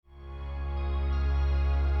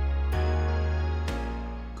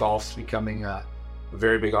golf's becoming a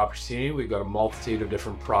very big opportunity. We've got a multitude of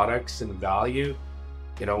different products and value.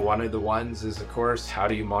 One of the ones is, of course, how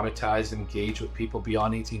do you monetize and engage with people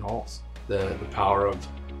beyond 18 holes? The power of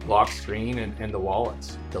lock screen and the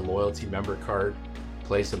wallets. The loyalty member card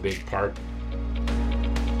plays a big part.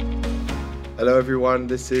 Hello everyone,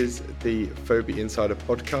 this is the Fobi Insider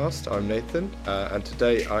Podcast. I'm Nathan, and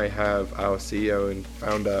today I have our CEO and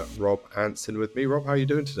founder, Rob Anson, with me. Rob, how are you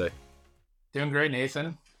doing today? Doing great,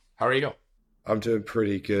 Nathan. How are you? I'm doing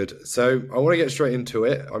pretty good. So I want to get straight into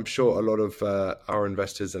it. I'm sure a lot of our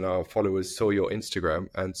investors and our followers saw your Instagram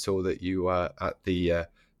and saw that you were at the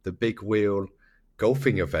Big Wheel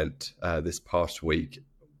golfing event this past week.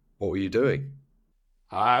 What were you doing?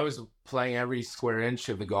 I was playing every square inch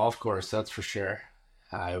of the golf course, that's for sure.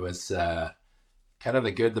 I was kind of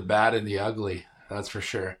the good, the bad, and the ugly, that's for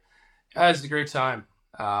sure. It was a great time.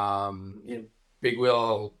 Big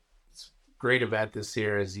Wheel, great event this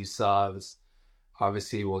year, as you saw.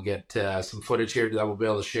 Obviously, we'll get some footage here that we'll be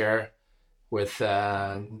able to share with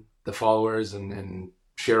the followers and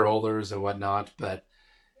shareholders and whatnot. But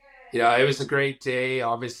it was a great day.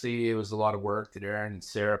 Obviously, it was a lot of work that Aaron and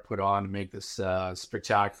Sarah put on to make this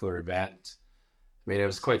spectacular event. I mean, it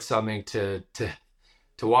was quite something to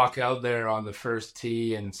walk out there on the first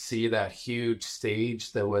tee and see that huge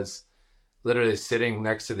stage that was literally sitting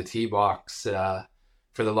next to the tee box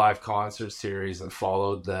for the live concert series and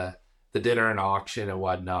followed the dinner and auction and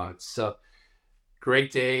whatnot. So,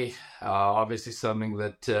 great day. Obviously, something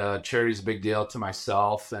that charity is a big deal to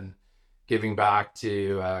myself, and giving back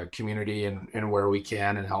to community and where we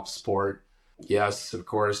can and help support. Yes, of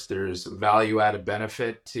course, there's value-added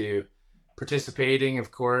benefit to participating,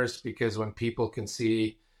 of course, because when people can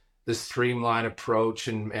see the streamlined approach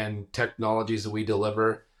and technologies that we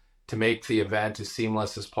deliver to make the event as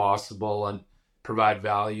seamless as possible and provide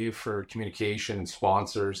value for communication and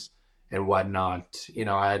sponsors and whatnot.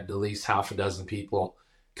 I had at least half a dozen people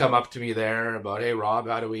come up to me there about, hey, Rob,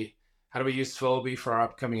 how do we use Fobi for our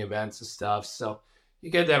upcoming events and stuff? So you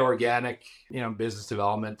get that organic, business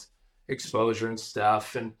development exposure and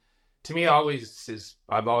stuff. And to me,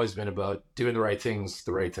 I've always been about doing the right things,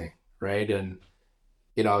 the right thing, right? And,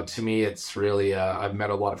 to me, it's really, I've met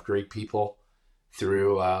a lot of great people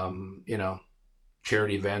through,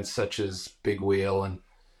 charity events such as Big Wheel and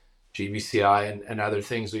GBCI and other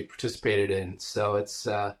things we participated in. So it's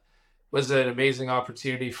was an amazing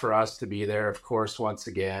opportunity for us to be there, of course, once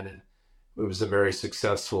again. And it was a very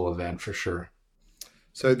successful event for sure.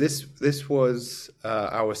 So this was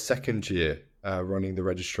our second year running the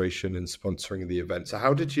registration and sponsoring the event. So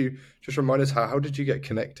how did you, just remind us, how did you get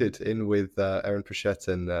connected in with Aaron Pichette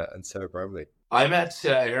and Sarah Bramley? I met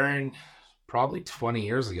Aaron probably 20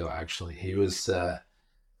 years ago, actually. He was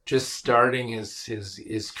just starting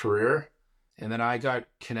his career. And then I got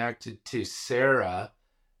connected to Sarah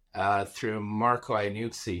through Marco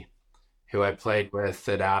Iannuzzi, who I played with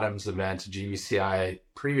at Adam's event at GBCI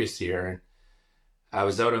previous year. And I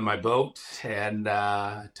was out on my boat and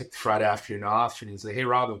took the Friday afternoon off, and he's like, hey,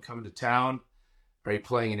 Rob, I'm coming to town. Are you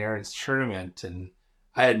playing in Aaron's tournament? And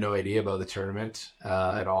I had no idea about the tournament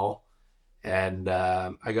at all. And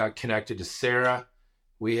I got connected to Sarah.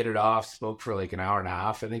 We hit it off, spoke for like an hour and a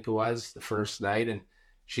half, I think it was, the first night. And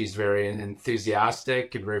she's very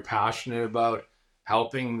enthusiastic and very passionate about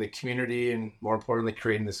helping the community and, more importantly,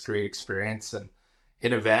 creating this great experience and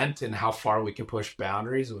an event and how far we can push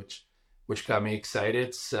boundaries, which got me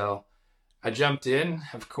excited. So I jumped in,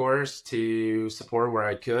 of course, to support where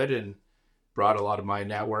I could and brought a lot of my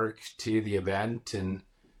network to the event and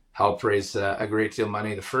helped raise a great deal of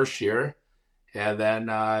money the first year. And then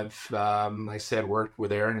I've, like I said, worked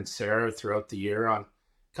with Aaron and Sarah throughout the year on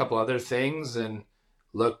a couple other things and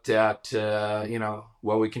looked at,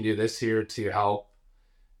 what we can do this year to help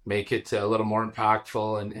make it a little more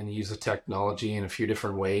impactful and use the technology in a few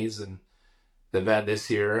different ways. And the event this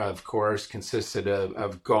year, of course, consisted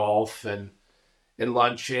of golf and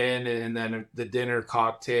luncheon, and then the dinner,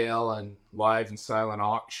 cocktail, and live and silent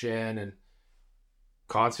auction and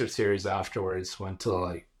concert series afterwards. Went till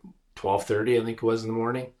like 12:30, I think it was, in the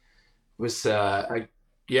morning. It was a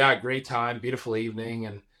great time, beautiful evening,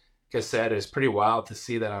 and like I said, it was pretty wild to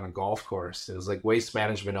see that on a golf course. It was like Waste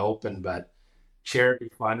Management Open, but charity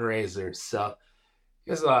fundraiser. So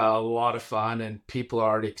it was a lot of fun, and people are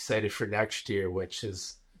already excited for next year, which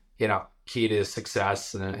is, key to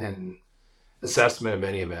success and assessment of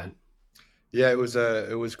any event. Yeah, it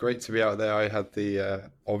was great to be out there. I had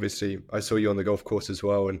obviously I saw you on the golf course as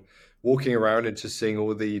well, and walking around and just seeing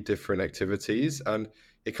all the different activities, and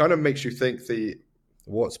it kind of makes you think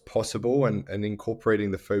what's possible and incorporating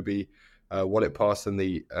the Fobi wallet pass and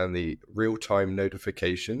the real-time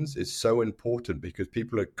notifications is so important because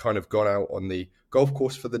people have kind of gone out on the golf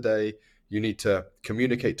course for the day. You need to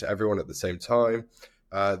communicate to everyone at the same time.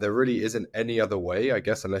 There really isn't any other way, I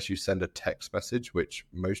guess, unless you send a text message, which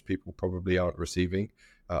most people probably aren't receiving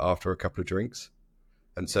after a couple of drinks.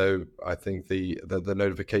 And so I think the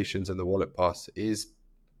notifications and the wallet pass is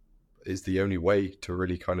the only way to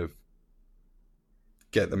really kind of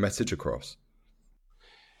get the message across.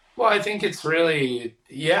 Well, I think it's really,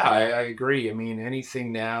 yeah, I agree. I mean,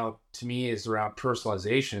 anything now to me is around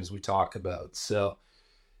personalization, as we talk about. So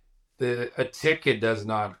a ticket does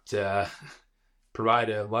not provide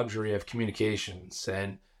a luxury of communications.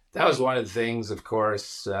 And that was one of the things, of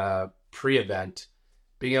course, pre-event,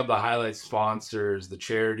 being able to highlight sponsors, the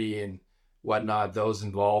charity and whatnot, those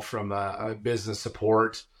involved from a business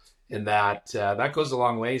support. And that goes a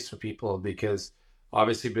long ways for people because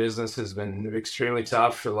obviously business has been extremely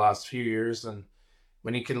tough for the last few years. And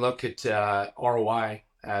when you can look at ROI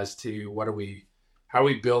as to how are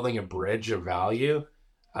we building a bridge of value?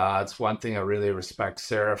 It's one thing I really respect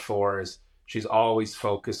Sarah for is she's always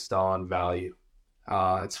focused on value.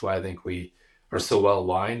 That's why I think we are so well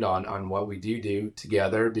aligned on what we do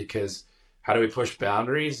together, because how do we push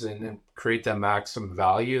boundaries and create that maximum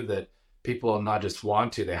value that people not just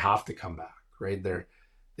want to, they have to come back, right?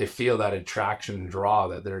 They feel that attraction and draw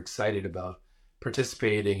that they're excited about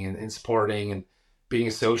participating and supporting and being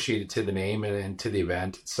associated to the name and to the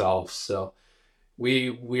event itself. So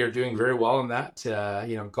we are doing very well in that.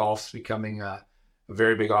 Golf's becoming a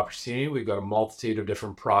very big opportunity. We've got a multitude of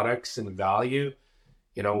different products and value.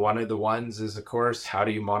 One of the ones is, of course, how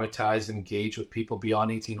do you monetize and engage with people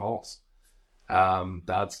beyond 18 holes?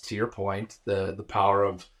 That's, to your point, the power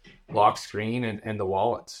of lock screen and the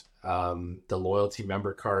wallet. The loyalty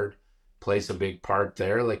member card plays a big part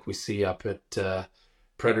there, like we see up at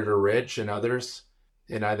Predator Ridge and others.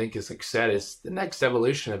 And I think, as I said, it's the next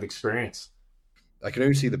evolution of experience. I can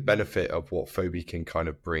only see the benefit of what Fobi can kind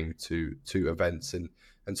of bring to events. And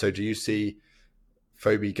so do you see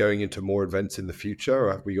Fobi going into more events in the future,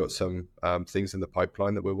 or have we got some things in the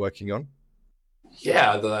pipeline that we're working on?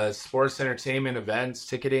 Yeah, the sports entertainment events,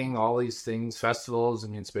 ticketing, all these things, festivals. I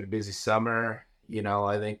mean, it's been a busy summer.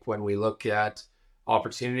 I think when we look at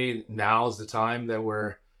opportunity, now is the time that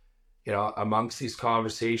we're, amongst these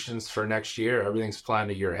conversations for next year. Everything's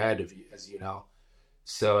planned a year ahead, as you know.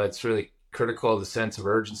 So it's really critical, the sense of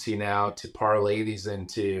urgency now to parlay these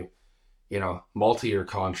into, multi-year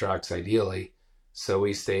contracts, ideally. So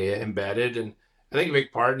we stay embedded. And I think a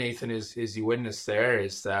big part, Nathan, is you witness there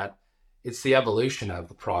is that it's the evolution of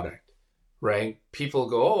the product, right? People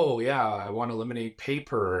go, oh yeah, I want to eliminate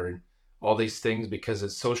paper and all these things because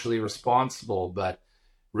it's socially responsible. But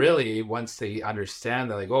really, once they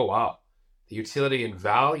understand, they're like, oh wow, the utility and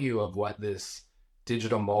value of what this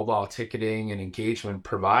digital mobile ticketing and engagement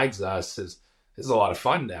provides us is a lot of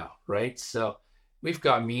fun now, right? So we've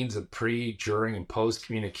got means of pre, during, and post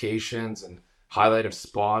communications and highlight of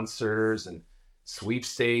sponsors and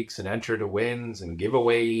sweepstakes and enter to wins and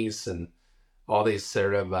giveaways and all these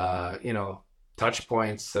sort of touch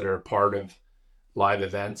points that are part of live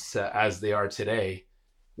events as they are today.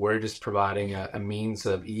 We're just providing a means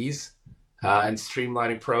of ease and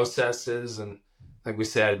streamlining processes, and like we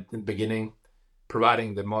said in the beginning,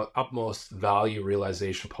 providing the utmost value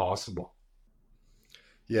realization possible.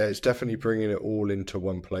 Yeah, it's definitely bringing it all into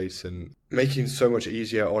one place and making it so much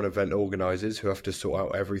easier on event organizers who have to sort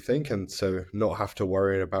out everything, and so not have to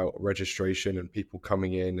worry about registration and people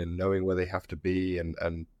coming in and knowing where they have to be,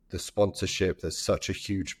 and the sponsorship. There's such a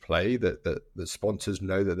huge play that the sponsors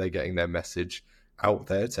know that they're getting their message out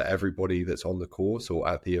there to everybody that's on the course or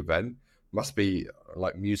at the event. Must be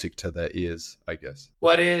like music to their ears, I guess.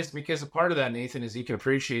 Well, it is, because a part of that, Nathan, is you can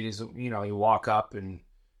appreciate is, you walk up and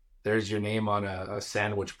there's your name on a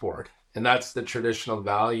sandwich board. And that's the traditional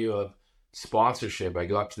value of sponsorship. I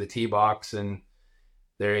go up to the tee box and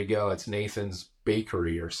there you go. It's Nathan's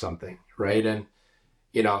Bakery or something, right? And,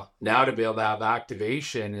 now to be able to have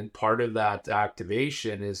activation, and part of that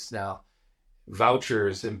activation is now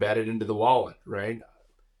vouchers embedded into the wallet, right?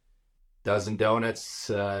 Dozen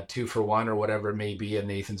donuts, 2 for 1 or whatever it may be at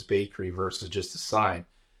Nathan's Bakery versus just a sign.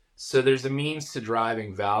 So there's a means to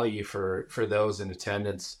driving value for those in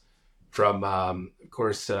attendance from, of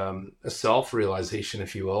course, a self-realization,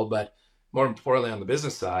 if you will, but more importantly on the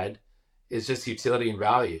business side is just utility and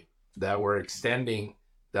value, that we're extending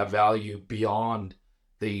that value beyond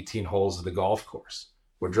the 18 holes of the golf course.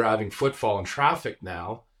 We're driving footfall and traffic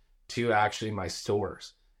now to actually my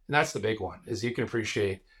stores. And that's the big one, as you can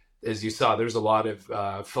appreciate. As you saw, there's a lot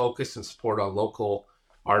of focus and support on local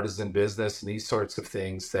artisan business and these sorts of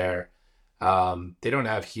things there. They don't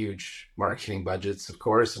have huge marketing budgets, of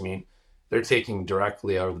course. I mean, they're taking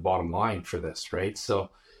directly out of the bottom line for this, right? So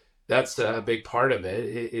that's a big part of it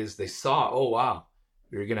is they saw, oh, wow,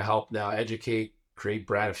 you're going to help now educate, create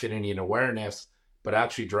brand affinity and awareness, but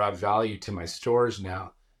actually drive value to my stores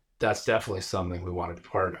now. That's definitely something we want to be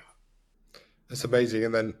part of. That's amazing.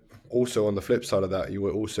 And then also on the flip side of that, you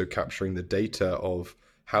were also capturing the data of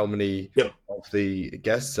how many Yep. of the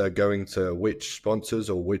guests are going to which sponsors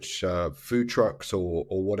or which food trucks or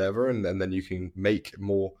whatever. And then you can make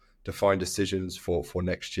more defined decisions for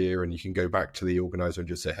next year. And you can go back to the organizer and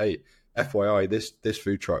just say, hey, FYI, this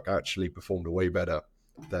food truck actually performed way better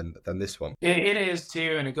than this one. It is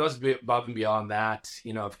too, and it goes a bit above and beyond that.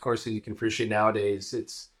 Of course, as you can appreciate nowadays,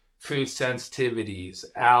 it's food sensitivities,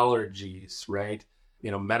 allergies, right?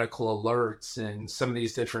 Medical alerts and some of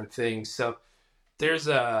these different things. So there's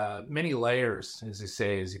many layers, as you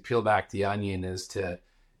say, as you peel back the onion.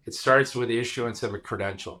 It starts with the issuance of a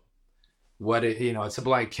credential. It's a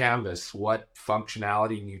blank canvas. What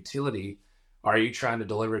functionality and utility are you trying to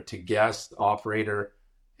deliver to guest, operator,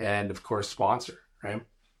 and of course sponsor, right?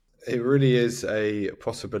 It really is.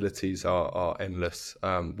 Possibilities are endless.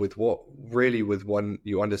 With when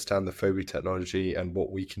you understand the Fobi technology and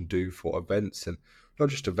what we can do for events, and not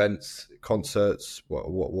just events, concerts,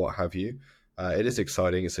 what have you. It is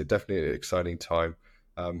exciting. It's definitely an exciting time.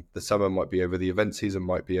 The summer might be over, the event season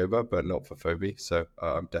might be over, but not for Fobi. So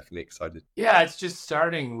I'm definitely excited. Yeah, it's just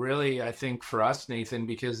starting, really, I think, for us, Nathan,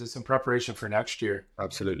 because it's in preparation for next year.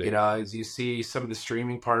 Absolutely. As you see some of the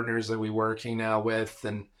streaming partners that we're working now with,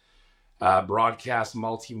 and broadcast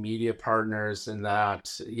multimedia partners, and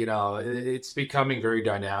that, it's becoming very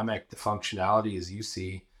dynamic, the functionality, as you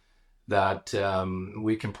see, that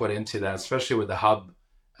we can put into that, especially with the hub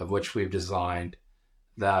of which we've designed,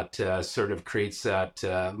 that sort of creates that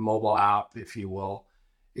mobile app, if you will,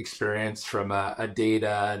 experience from a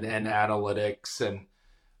data and analytics and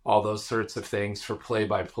all those sorts of things for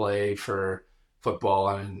play-by-play for football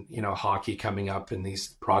and, hockey coming up in these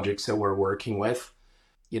projects that we're working with.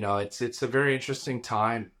 It's a very interesting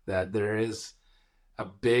time that there is a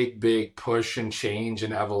big push and change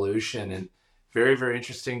and evolution, and very, very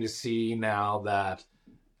interesting to see now that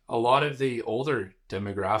a lot of the older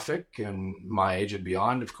demographic, and my age and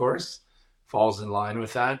beyond, of course, falls in line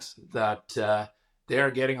with that they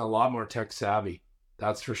are getting a lot more tech savvy.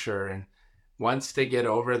 That's for sure. And once they get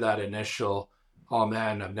over that initial, oh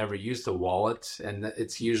man, I've never used a wallet, and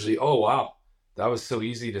it's usually, oh wow, that was so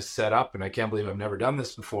easy to set up, and I can't believe I've never done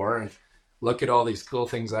this before, and look at all these cool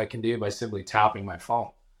things I can do by simply tapping my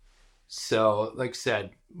phone. So, like I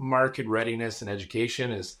said, market readiness and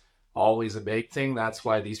education is always a big thing. That's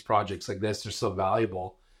why these projects like this are so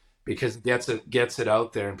valuable, because it gets it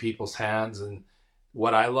out there in people's hands. And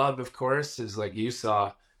what I love, of course, is like you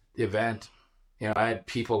saw the event. I had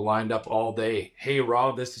people lined up all day. Hey,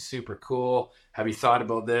 Rob, this is super cool. Have you thought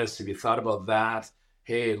about this? Have you thought about that?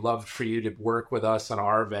 Hey, I'd love for you to work with us on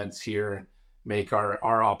our events here and make our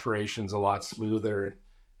operations a lot smoother.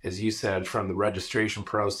 As you said, from the registration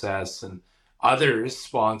process, and others,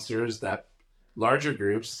 sponsors, that larger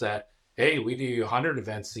groups that, hey, we do 100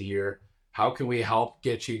 events a year. How can we help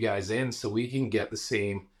get you guys in so we can get the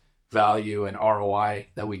same value and ROI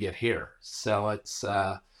that we get here? So it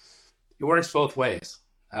works both ways.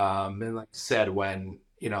 And like I said, when,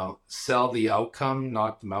 sell the outcome,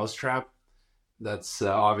 not the mousetrap, that's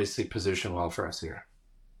obviously positioned well for us here.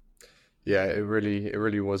 Yeah, it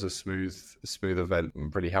really was a smooth event.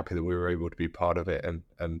 I'm pretty happy that we were able to be part of it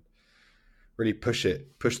and really push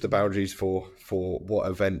the boundaries for what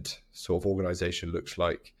event sort of organization looks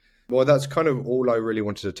like. Well, that's kind of all I really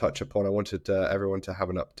wanted to touch upon. I wanted everyone to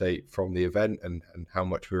have an update from the event and how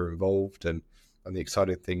much we were involved and the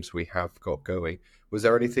exciting things we have got going. Was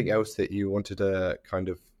there anything else that you wanted to kind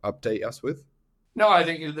of update us with? No, I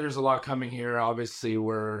think there's a lot coming here. Obviously,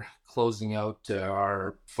 we're closing out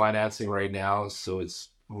our financing right now, so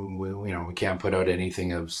we can't put out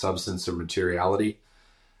anything of substance or materiality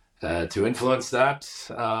to influence that.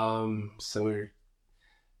 So we're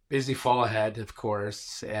busy fall ahead, of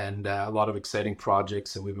course, and a lot of exciting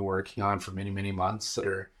projects that we've been working on for many, many months that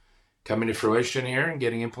are coming to fruition here and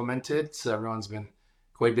getting implemented. So everyone's been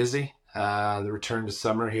quite busy. The return to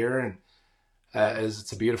summer here, and as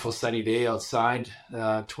it's a beautiful sunny day outside,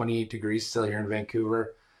 28 degrees still here in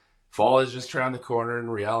Vancouver. Fall is just around the corner, and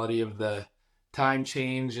reality of the time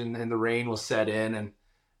change and the rain will set in, and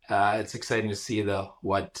it's exciting to see all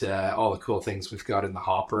the cool things we've got in the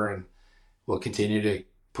hopper, and we'll continue to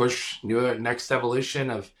push next evolution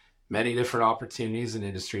of many different opportunities and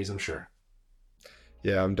industries, I'm sure.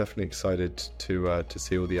 Yeah, I'm definitely excited to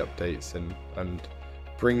see all the updates and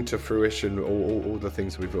bring to fruition all the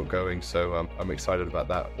things we've got going. So I'm excited about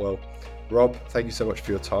that. Well, Rob, thank you so much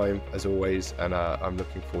for your time as always, and I'm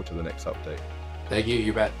looking forward to the next update. Thank you.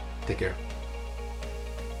 You bet. Take care.